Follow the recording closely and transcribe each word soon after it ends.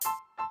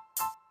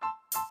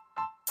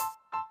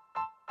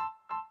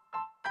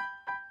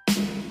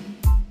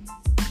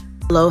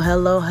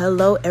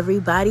Hello,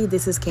 everybody.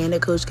 This is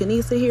Candid Coach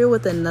Kanisa here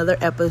with another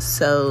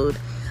episode.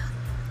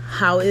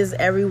 How is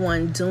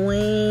everyone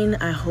doing?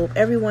 I hope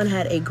everyone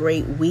had a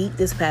great week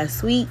this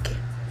past week.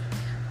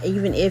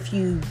 Even if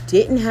you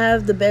didn't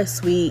have the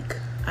best week,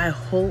 I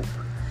hope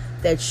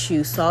that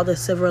you saw the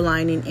silver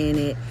lining in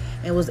it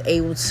and was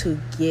able to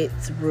get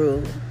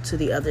through to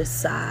the other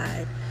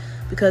side.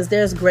 Because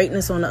there's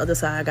greatness on the other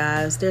side,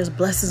 guys. There's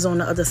blessings on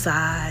the other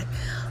side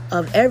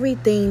of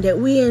everything that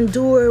we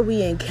endure,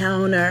 we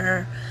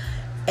encounter,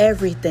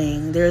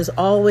 everything. There's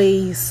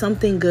always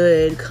something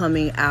good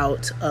coming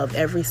out of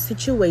every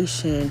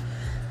situation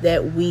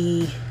that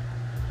we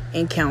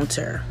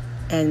encounter.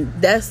 And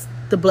that's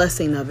the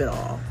blessing of it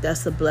all.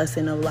 That's the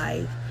blessing of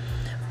life.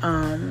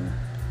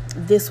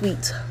 This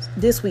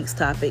week's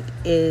topic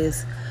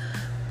is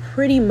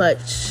pretty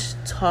much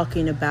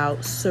talking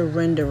about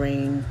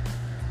surrendering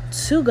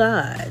to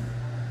God,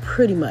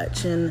 pretty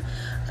much. And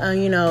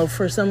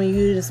for some of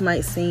you, this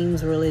might seem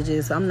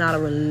religious. I'm not a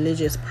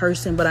religious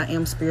person, but I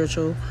am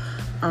spiritual.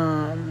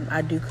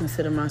 I do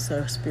consider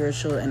myself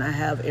spiritual, and I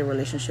have a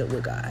relationship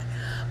with God.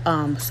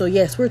 So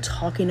yes, we're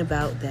talking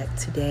about that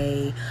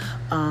today.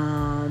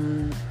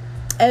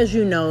 As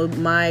you know,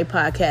 my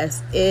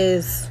podcast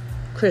is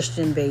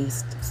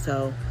Christian-based.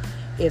 So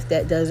if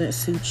that doesn't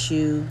suit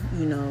you,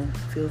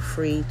 feel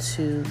free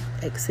to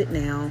exit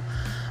now.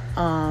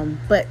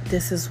 But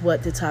this is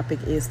what the topic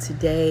is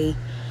today.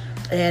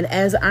 And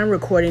as I'm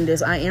recording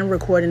this, I am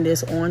recording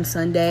this on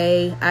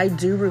Sunday. I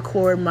do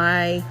record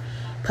my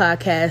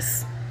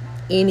podcast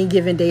any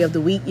given day of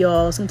the week,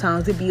 y'all.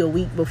 Sometimes it'd be a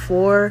week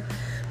before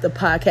the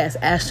podcast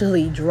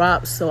actually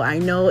drops. So I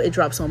know it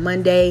drops on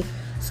Monday.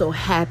 So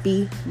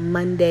happy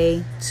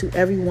Monday to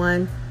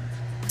everyone.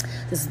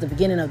 This is the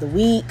beginning of the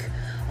week.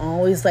 I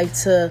always like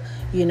to,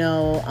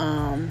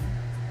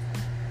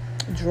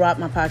 drop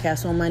my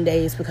podcast on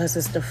Mondays because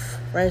it's the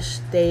fresh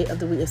day of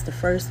the week. It's the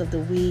first of the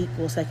week,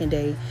 second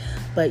day,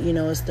 but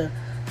it's the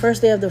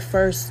first day of the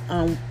first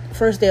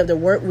day of the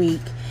work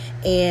week,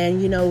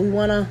 and we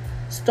want to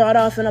start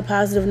off in a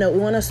positive note.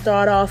 We want to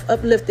start off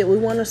uplifted. We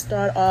want to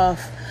start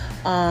off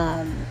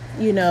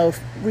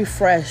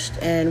refreshed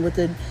and with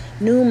a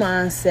new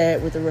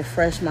mindset, with a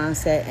refreshed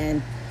mindset.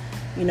 And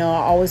I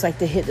always like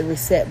to hit the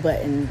reset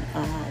button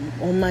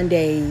on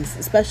Mondays,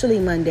 especially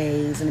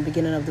Mondays in the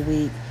beginning of the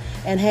week.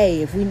 And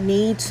hey, if we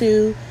need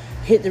to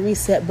hit the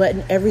reset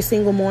button every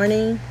single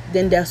morning,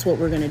 then that's what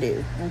we're going to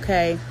do.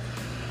 Okay.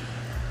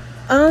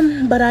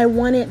 But I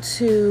wanted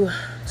to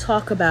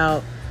talk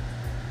about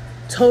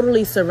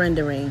totally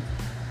surrendering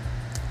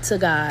to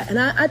God. And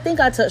I think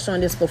I touched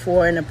on this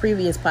before in a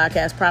previous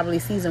podcast, probably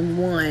season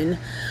 1,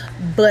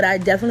 but I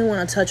definitely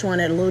want to touch on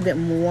it a little bit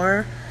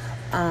more,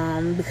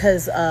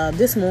 because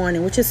this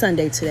morning, which is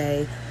Sunday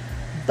today,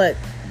 but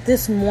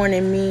this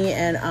morning, me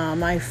and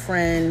my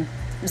friend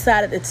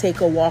decided to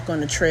take a walk on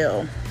the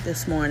trail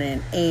this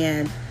morning.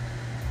 And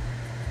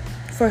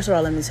first of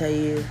all, let me tell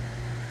you,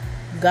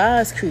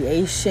 God's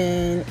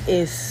creation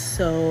is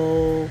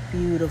so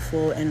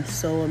beautiful and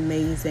so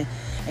amazing.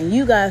 And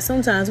you guys,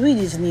 sometimes we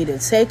just need to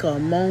take a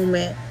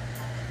moment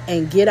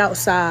and get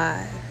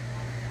outside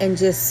and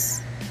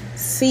just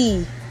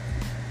see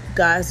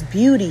God's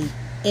beauty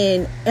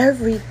in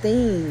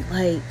everything.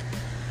 Like,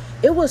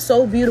 it was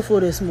so beautiful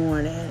this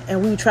morning,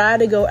 and we tried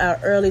to go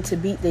out early to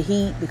beat the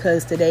heat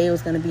because today it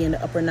was going to be in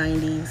the upper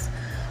 90s,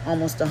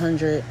 almost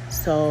 100.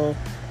 So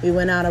we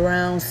went out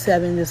around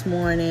 7 this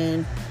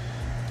morning,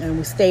 and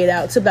we stayed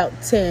out to about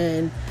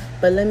 10.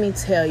 But let me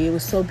tell you, it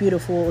was so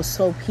beautiful. It was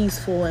so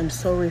peaceful and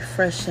so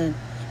refreshing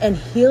and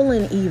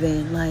healing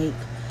even,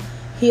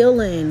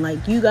 healing.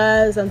 Like, you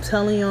guys, I'm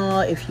telling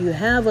y'all, if you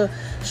have a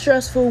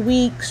stressful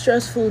week,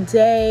 stressful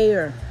day,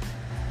 or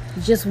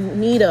you just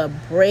need a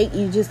break,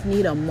 you just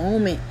need a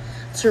moment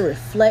to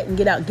reflect and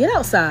get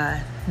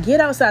outside.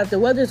 Get outside. If the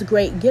weather's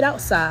great, get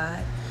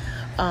outside.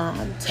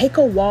 Take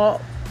a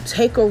walk,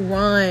 take a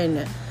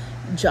run,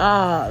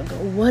 jog,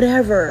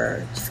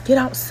 whatever. Just get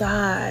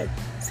outside.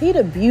 See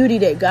the beauty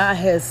that God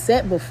has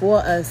set before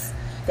us,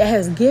 that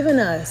has given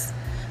us.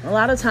 A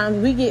lot of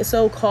times we get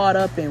so caught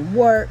up in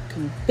work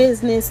and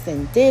business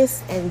and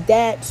this and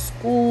that,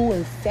 school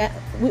and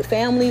with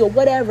family or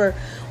whatever.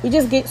 We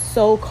just get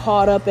so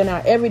caught up in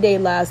our everyday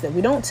lives that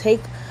we don't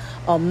take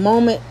a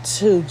moment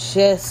to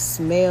just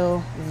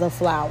smell the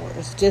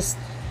flowers. Just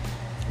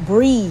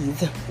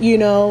breathe,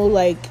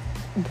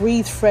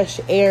 breathe fresh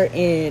air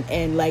in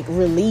and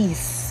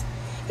release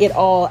it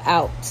all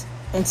out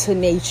into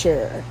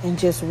nature and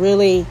just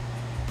really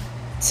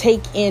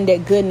take in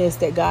that goodness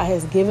that God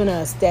has given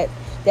us, that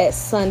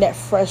sun, that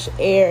fresh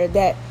air,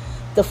 that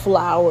the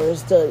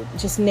flowers, the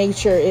just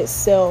nature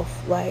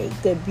itself,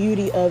 the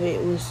beauty of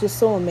it was just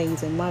so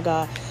amazing. My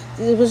God,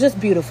 it was just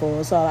beautiful.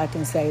 That's all I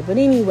can say. But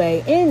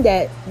anyway, in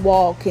that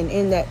walk and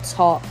in that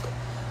talk,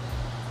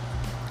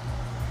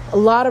 a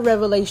lot of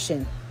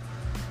revelation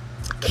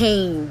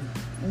came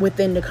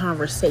within the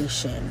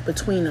conversation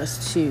between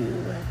us two.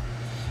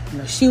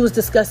 She was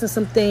discussing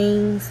some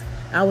things.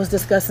 I was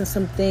discussing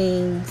some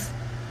things.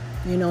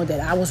 that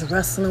I was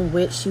wrestling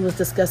with. She was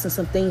discussing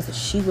some things that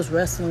she was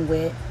wrestling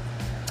with.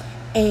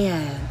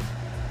 And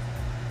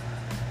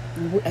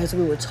as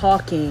we were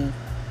talking,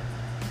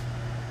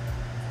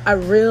 I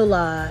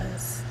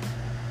realized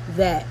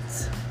that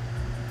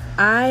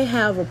I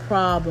have a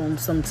problem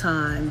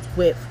sometimes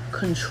with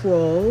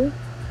control,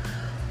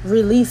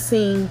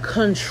 releasing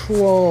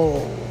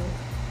control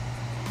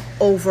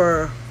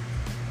over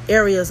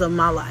areas of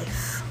my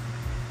life.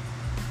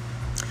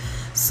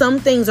 Some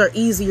things are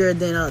easier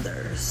than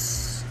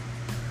others.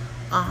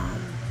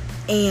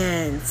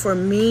 And for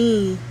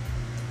me,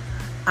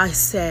 I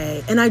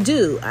say, and I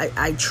do,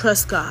 I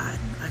trust God.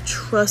 I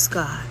trust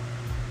God.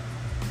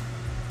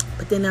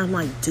 But then I'm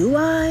like, do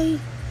I?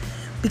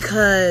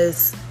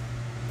 Because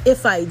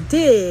if I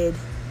did,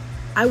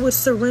 I would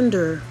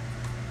surrender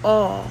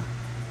all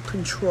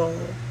control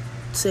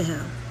to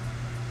him.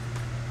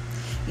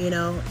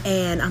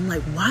 And I'm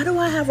like, why do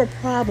I have a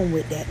problem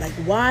with that? Like,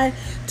 why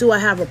do I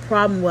have a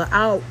problem? Well,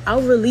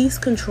 I'll release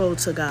control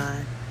to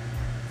God,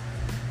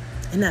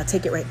 and I'll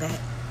take it right back.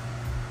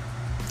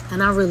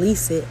 And I'll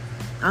release it.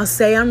 I'll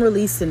say I'm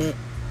releasing it.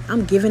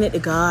 I'm giving it to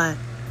God.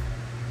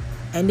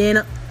 And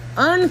then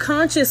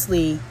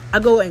unconsciously, I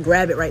go and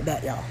grab it right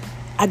back, y'all.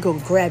 I go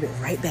grab it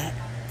right back.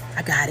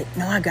 I got it.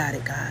 No, I got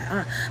it,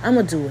 God. I'm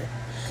going to do it.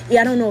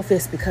 Yeah, I don't know if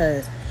it's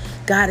because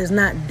God is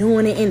not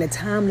doing it in a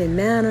timely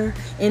manner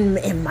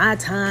in my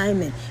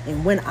time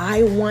and when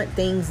I want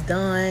things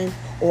done,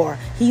 or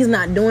he's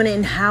not doing it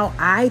in how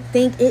I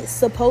think it's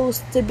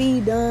supposed to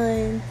be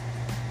done.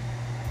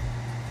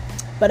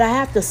 But I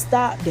have to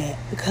stop that,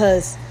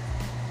 because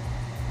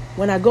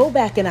when I go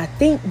back and I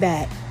think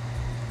back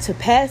to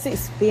past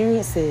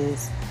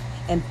experiences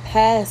and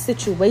past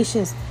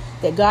situations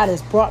that God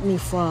has brought me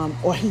from,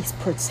 or he's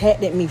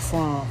protected me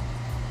from,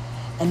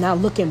 and now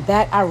looking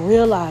back, I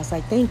realized,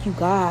 like, thank you,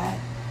 God.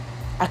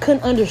 I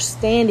couldn't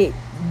understand it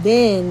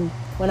then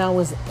when I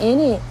was in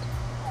it,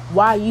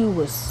 why you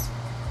was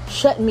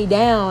shutting me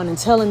down and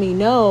telling me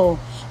no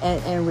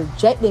and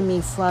rejecting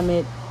me from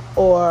it,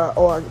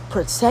 or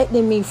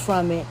protecting me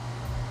from it.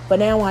 But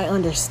now I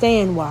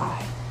understand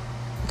why.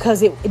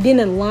 Because it didn't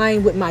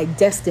align with my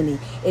destiny.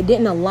 It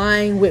didn't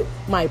align with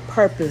my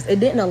purpose. It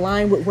didn't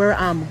align with where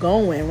I'm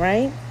going,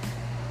 right?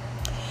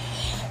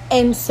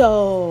 And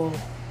so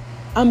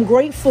I'm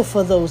grateful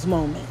for those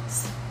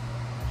moments.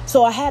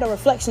 So I had a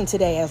reflection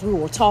today as we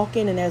were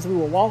talking and as we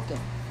were walking.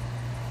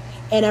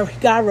 And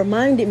God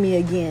reminded me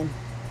again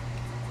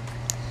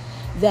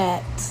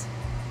that,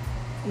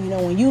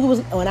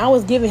 when I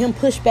was giving him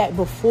pushback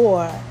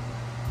before,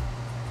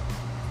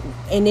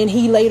 and then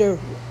he later,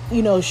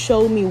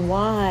 showed me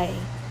why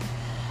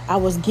I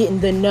was getting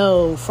the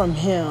no from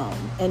him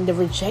and the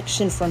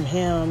rejection from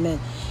him and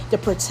the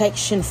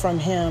protection from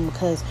him,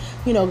 because,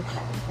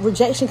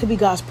 rejection could be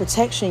God's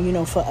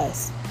protection, for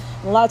us.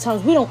 And a lot of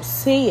times we don't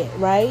see it,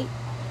 right?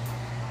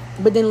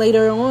 But then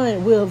later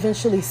on, we'll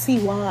eventually see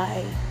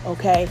why,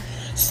 okay?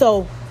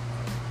 So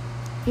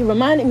he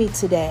reminded me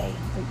today,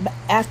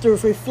 after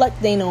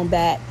reflecting on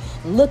back,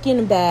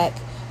 looking back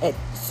at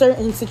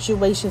certain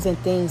situations and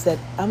things, that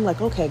I'm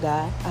like, okay,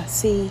 God, I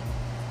see,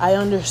 I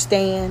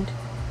understand.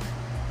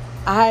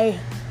 I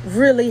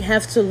really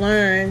have to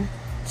learn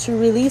to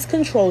release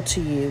control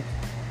to you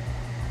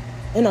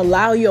and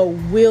allow your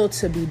will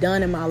to be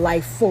done in my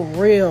life for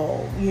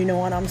real. You know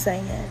what I'm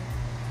saying?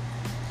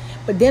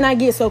 But then I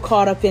get so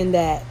caught up in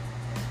that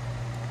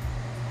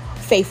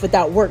faith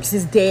without works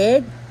is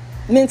dead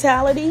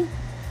mentality.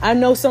 I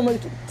know someone,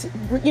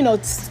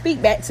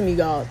 speak back to me,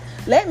 God.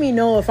 Let me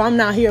know if I'm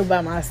not here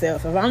by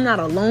myself, if I'm not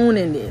alone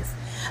in this.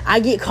 I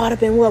get caught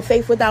up in,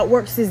 faith without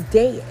works is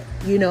dead.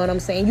 You know what I'm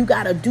saying? You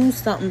got to do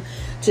something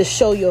to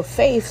show your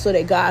faith so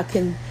that God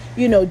can,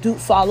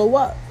 follow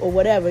up or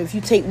whatever. If you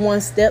take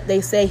one step,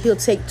 they say he'll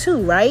take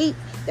two, right?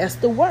 That's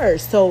the word.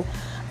 So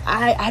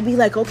I be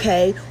like,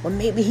 okay, well,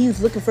 maybe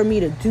he's looking for me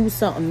to do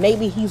something.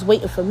 Maybe he's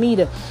waiting for me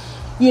to,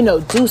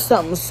 do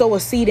something, sow a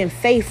seed in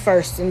faith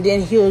first, and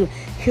then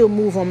he'll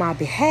move on my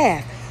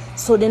behalf.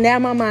 So then now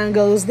my mind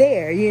goes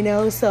there,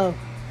 so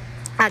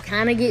I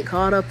kind of get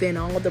caught up in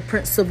all the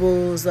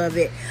principles of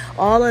it,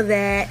 all of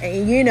that,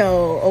 and,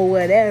 or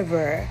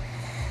whatever.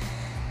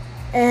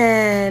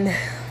 And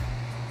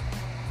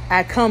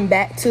I come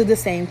back to the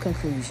same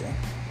conclusion.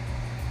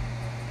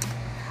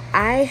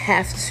 I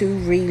have to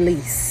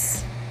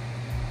release.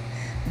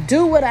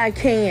 Do what I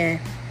can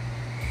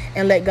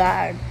and let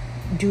God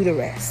do the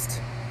rest.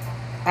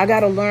 I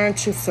got to learn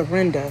to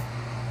surrender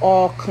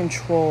all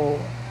control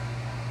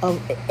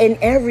in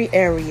every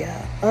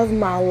area of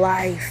my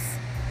life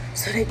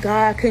so that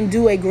God can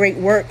do a great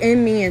work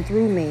in me and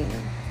through me.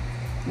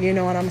 You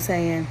know what I'm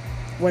saying?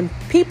 When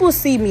people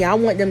see me, I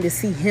want them to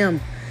see him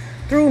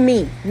through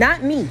me,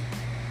 not me.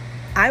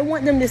 I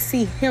want them to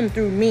see him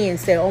through me and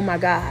say, oh my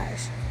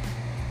gosh,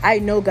 I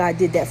know God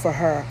did that for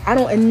her. I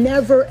don't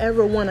never,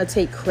 ever want to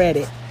take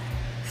credit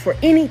for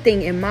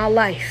anything in my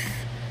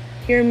life.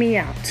 Hear me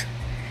out.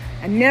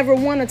 I never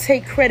want to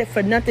take credit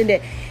for nothing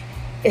that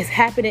is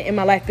happening in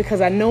my life,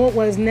 because I know it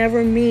was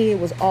never me. It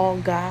was all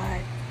God.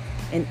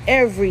 in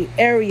every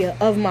area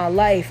of my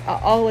life, I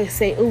always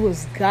say it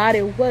was God,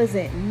 it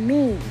wasn't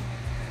me.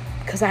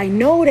 Because I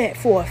know that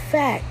for a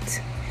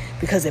fact.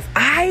 Because if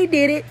I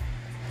did it,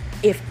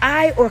 if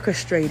I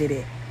orchestrated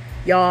it,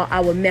 y'all, I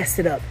would mess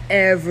it up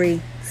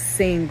every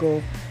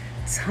single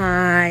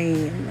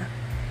time.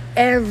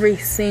 Every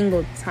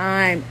single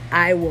time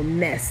I will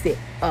mess it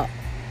up.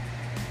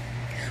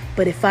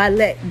 But if I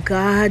let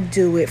God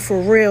do it for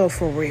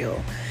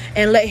real,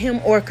 and let him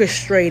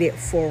orchestrate it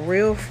for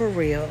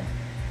real,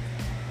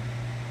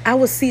 I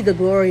would see the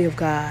glory of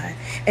God,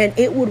 and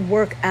it would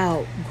work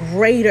out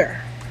greater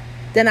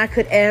than I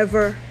could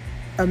ever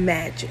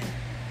imagine.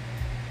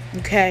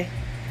 Okay?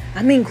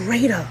 I mean,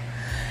 greater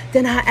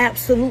than I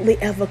absolutely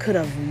ever could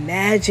have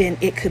imagined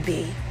it could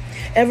be,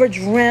 ever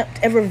dreamt,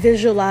 ever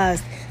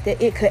visualized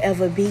that it could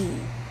ever be.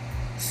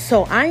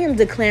 So I am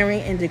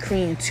declaring and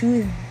decreeing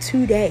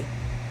today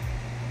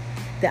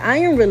that I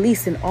am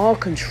releasing all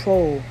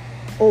control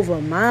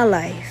over my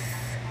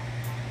life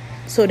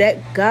so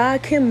that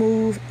God can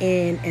move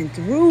in and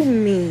through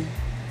me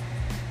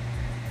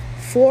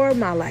for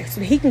my life, so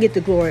that he can get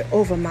the glory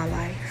over my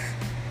life,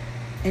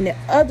 and that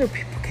other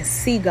people can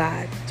see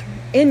God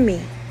in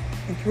me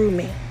and through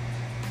me.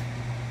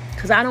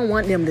 Because I don't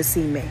want them to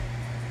see me.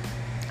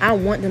 I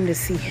want them to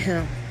see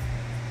him,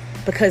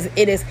 because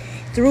it is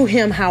through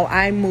him how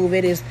I move.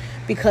 It is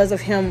because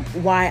of him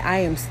why I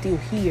am still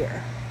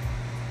here.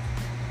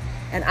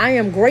 And I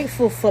am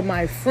grateful for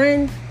my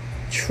friend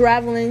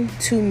traveling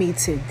to me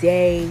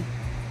today.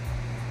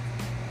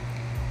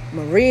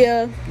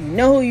 Maria, you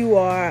know who you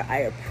are. I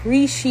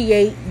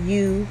appreciate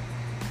you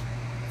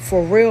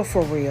for real.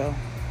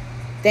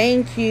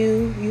 Thank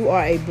you. You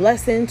are a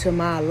blessing to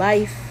my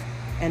life,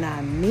 and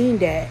I mean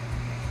that.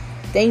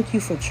 Thank you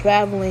for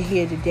traveling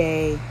here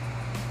today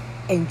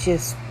and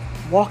just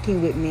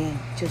walking with me,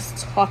 just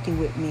talking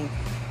with me,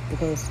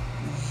 because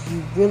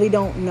you really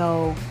don't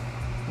know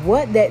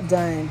what that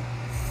done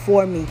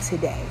for me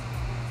today.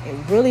 It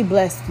really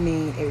blessed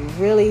me. It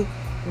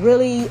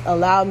really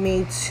allowed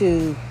me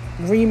to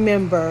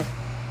remember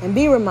and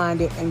be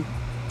reminded and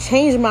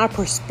change my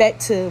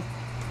perspective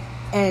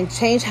and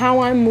change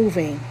how I'm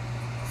moving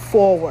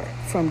forward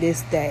from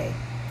this day.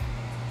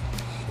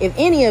 If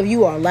any of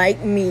you are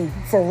like me,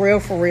 for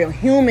real,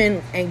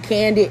 human and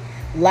candid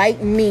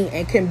like me,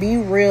 and can be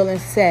real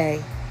and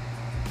say,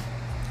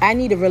 I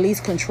need to release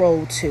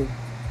control too.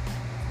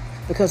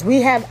 Because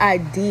we have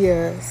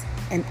ideas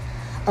and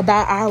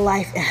about our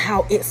life and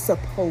how it's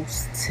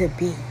supposed to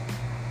be.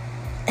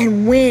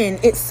 And when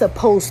it's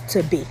supposed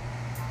to be.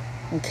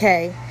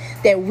 Okay?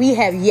 That we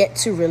have yet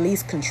to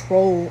release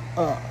control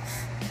of.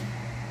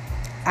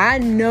 I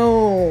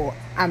know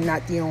I'm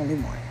not the only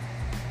one.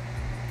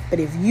 But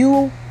if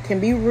you can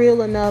be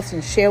real enough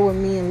and share with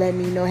me and let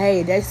me know,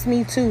 hey, that's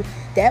me too.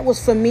 That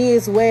was for me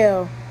as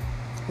well.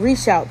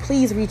 Reach out.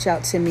 Please reach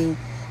out to me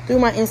through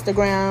my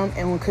Instagram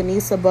and with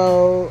Kenisa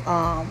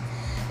Bow.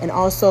 And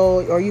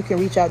also, or you can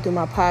reach out through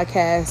my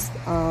podcast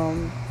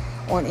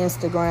on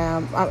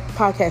Instagram, my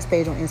podcast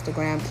page on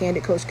Instagram,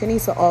 Candid Coach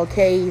Kenisa, all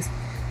K's.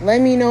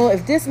 Let me know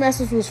if this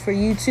message was for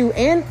you too,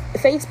 and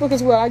Facebook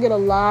as well. I get a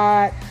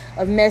lot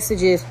of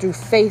messages through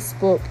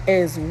Facebook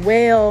as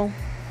well.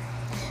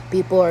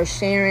 People are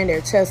sharing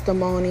their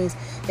testimonies.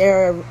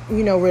 They're,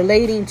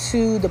 relating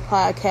to the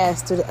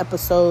podcast, to the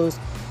episodes,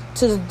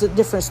 to the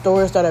different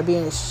stories that are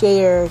being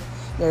shared.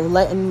 They're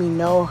letting me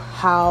know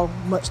how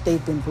much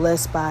they've been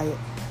blessed by it.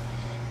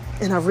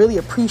 And I really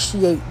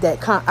appreciate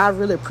that. I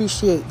really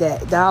appreciate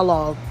that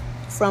dialogue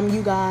from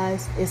you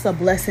guys. It's a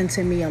blessing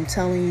to me. I'm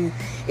telling you,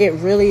 it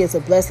really is a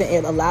blessing.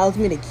 It allows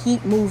me to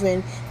keep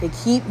moving, to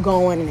keep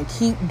going, and to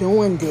keep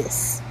doing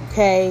this.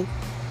 Okay?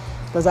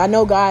 Because I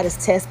know God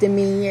is testing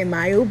me in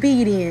my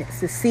obedience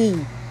to see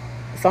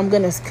if I'm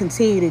going to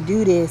continue to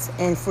do this.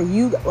 And for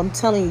you, I'm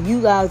telling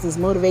you guys, is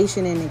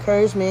motivation and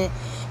encouragement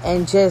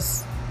and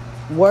just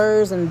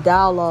words and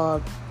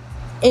dialogue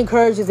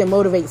encourages and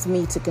motivates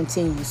me to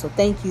continue. So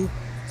thank you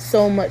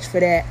so much for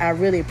that. I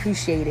really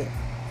appreciate it.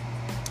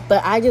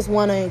 But I just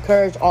want to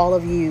encourage all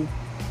of you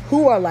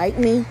who are like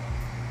me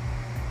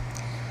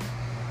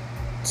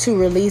to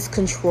release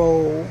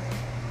control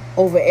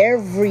over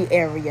every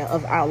area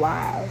of our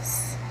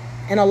lives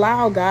and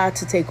allow God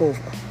to take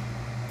over.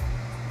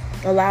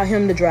 Allow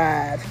him to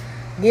drive.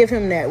 Give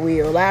him that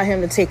wheel. Allow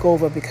him to take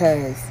over,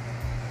 because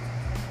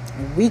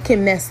we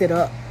can mess it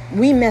up.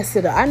 We mess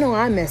it up. I know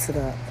I mess it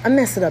up. I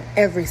mess it up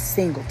every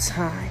single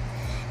time.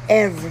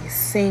 Every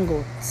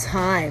single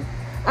time.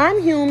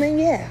 I'm human,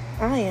 yeah,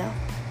 I am.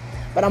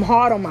 But I'm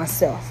hard on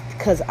myself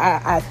because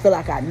I feel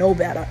like I know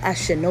better. I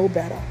should know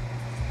better.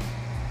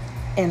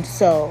 And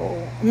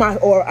so,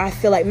 I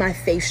feel like my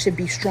faith should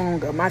be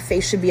stronger. My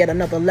faith should be at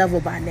another level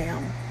by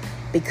now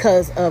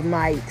because of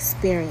my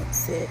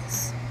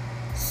experiences.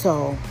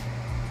 So,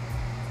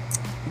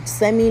 just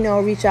let me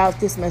know. Reach out if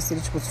this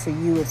message was for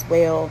you as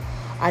well.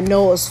 I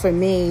know it was for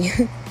me.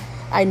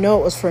 I know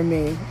it was for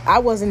me. I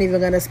wasn't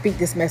even going to speak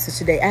this message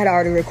today. I had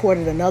already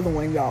recorded another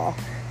one, y'all,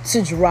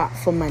 to drop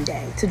for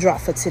Monday, to drop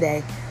for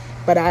today.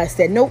 But I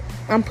said, nope,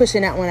 I'm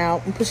pushing that one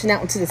out. I'm pushing that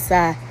one to the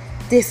side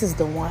this is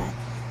the one.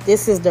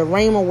 This is the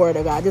Rhema word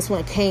of God. This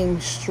one came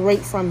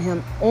straight from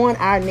him on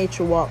our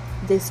nature walk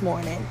this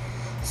morning.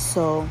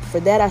 So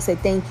for that, I say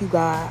thank you,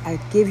 God. I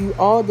give you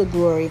all the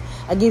glory.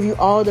 I give you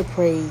all the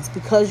praise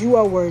because you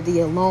are worthy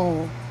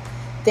alone.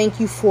 Thank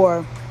you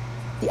for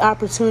the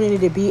opportunity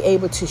to be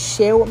able to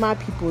share with my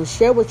people,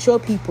 share with your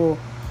people,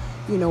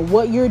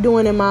 what you're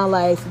doing in my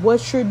life,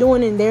 what you're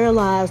doing in their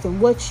lives,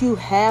 and what you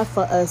have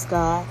for us,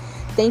 God.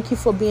 Thank you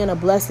for being a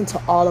blessing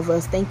to all of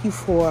us. Thank you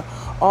for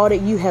all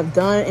that you have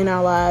done in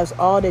our lives,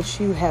 all that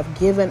you have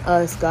given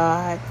us,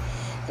 God.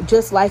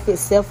 Just life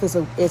itself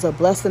is a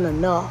blessing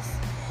enough.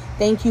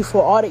 Thank you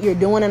for all that you're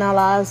doing in our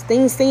lives,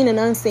 things seen and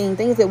unseen,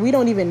 things that we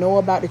don't even know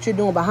about that you're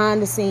doing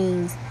behind the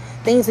scenes,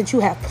 things that you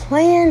have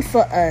planned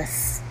for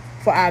us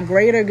for our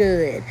greater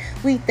good.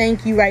 We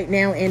thank you right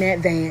now in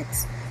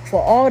advance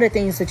for all the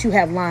things that you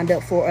have lined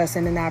up for us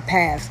and in our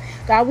paths.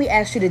 God, we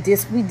ask you to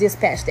we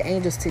dispatch the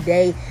angels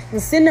today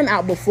and send them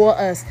out before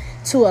us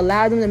to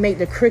allow them to make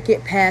the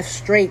crooked path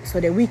straight so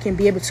that we can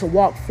be able to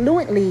walk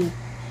fluently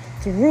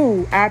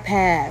through our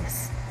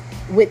paths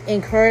with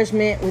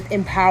encouragement, with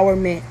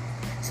empowerment,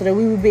 so that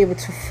we will be able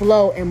to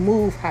flow and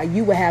move how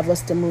you would have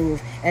us to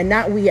move and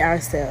not we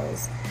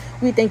ourselves.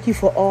 We thank you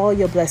for all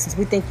your blessings.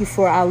 We thank you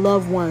for our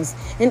loved ones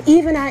and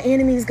even our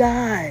enemies,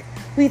 God.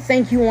 We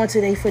thank you on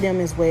today for them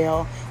as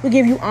well. We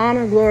give you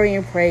honor, glory,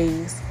 and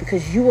praise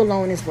because you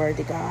alone is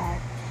worthy, God.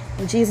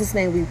 In Jesus'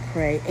 name we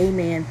pray.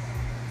 Amen.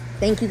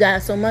 Thank you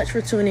guys so much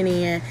for tuning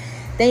in.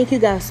 Thank you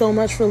guys so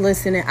much for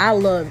listening. I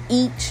love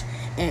each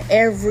and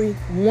every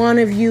one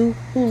of you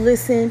who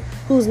listen,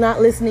 who's not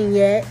listening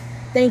yet.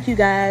 Thank you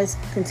guys.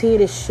 Continue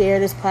to share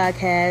this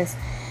podcast.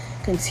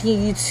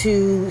 Continue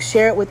to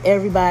share it with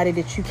everybody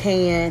that you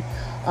can.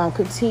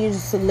 Continue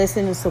to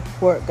listen and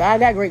support.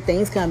 God got great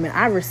things coming.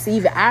 I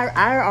receive it.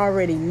 I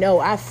already know.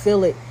 I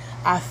feel it.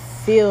 I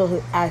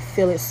feel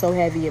it so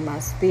heavy in my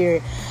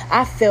spirit.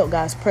 I felt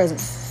God's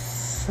presence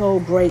so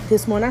great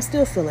this morning. I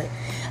still feel it.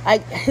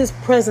 His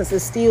presence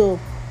is still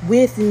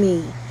with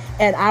me.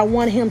 And I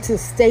want him to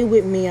stay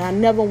with me. I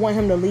never want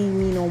him to leave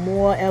me no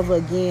more ever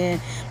again.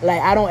 Like,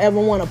 I don't ever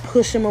want to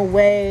push him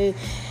away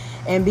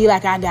and be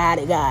like, I got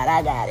it, God.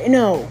 I got it.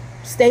 No.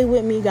 Stay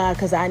with me, God,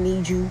 because I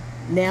need you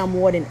now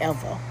more than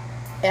ever.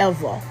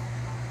 Ever.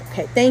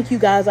 Okay. Thank you,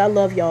 guys. I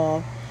love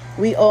y'all.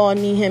 We all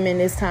need him in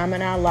this time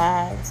in our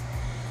lives.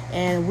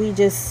 And we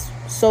just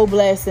so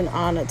blessed and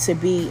honored to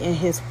be in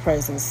his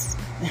presence.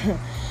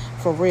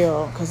 For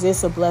real. Because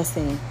it's a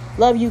blessing.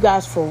 Love you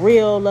guys for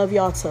real. Love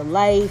y'all to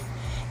life.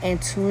 And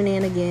tune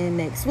in again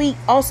next week.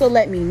 Also,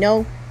 let me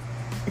know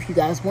if you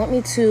guys want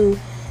me to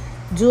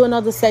do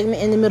another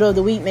segment in the middle of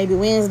the week, maybe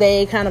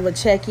Wednesday, kind of a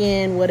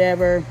check-in,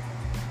 whatever.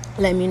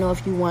 Let me know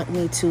if you want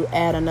me to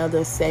add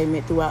another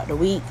segment throughout the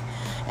week,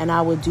 and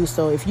I will do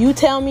so. If you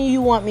tell me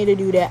you want me to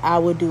do that, I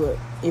will do it.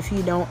 If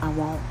you don't, I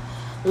won't.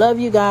 Love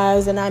you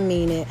guys, and I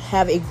mean it.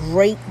 Have a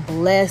great,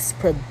 blessed,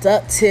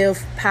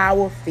 productive,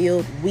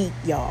 power-filled week,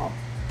 y'all.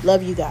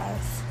 Love you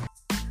guys.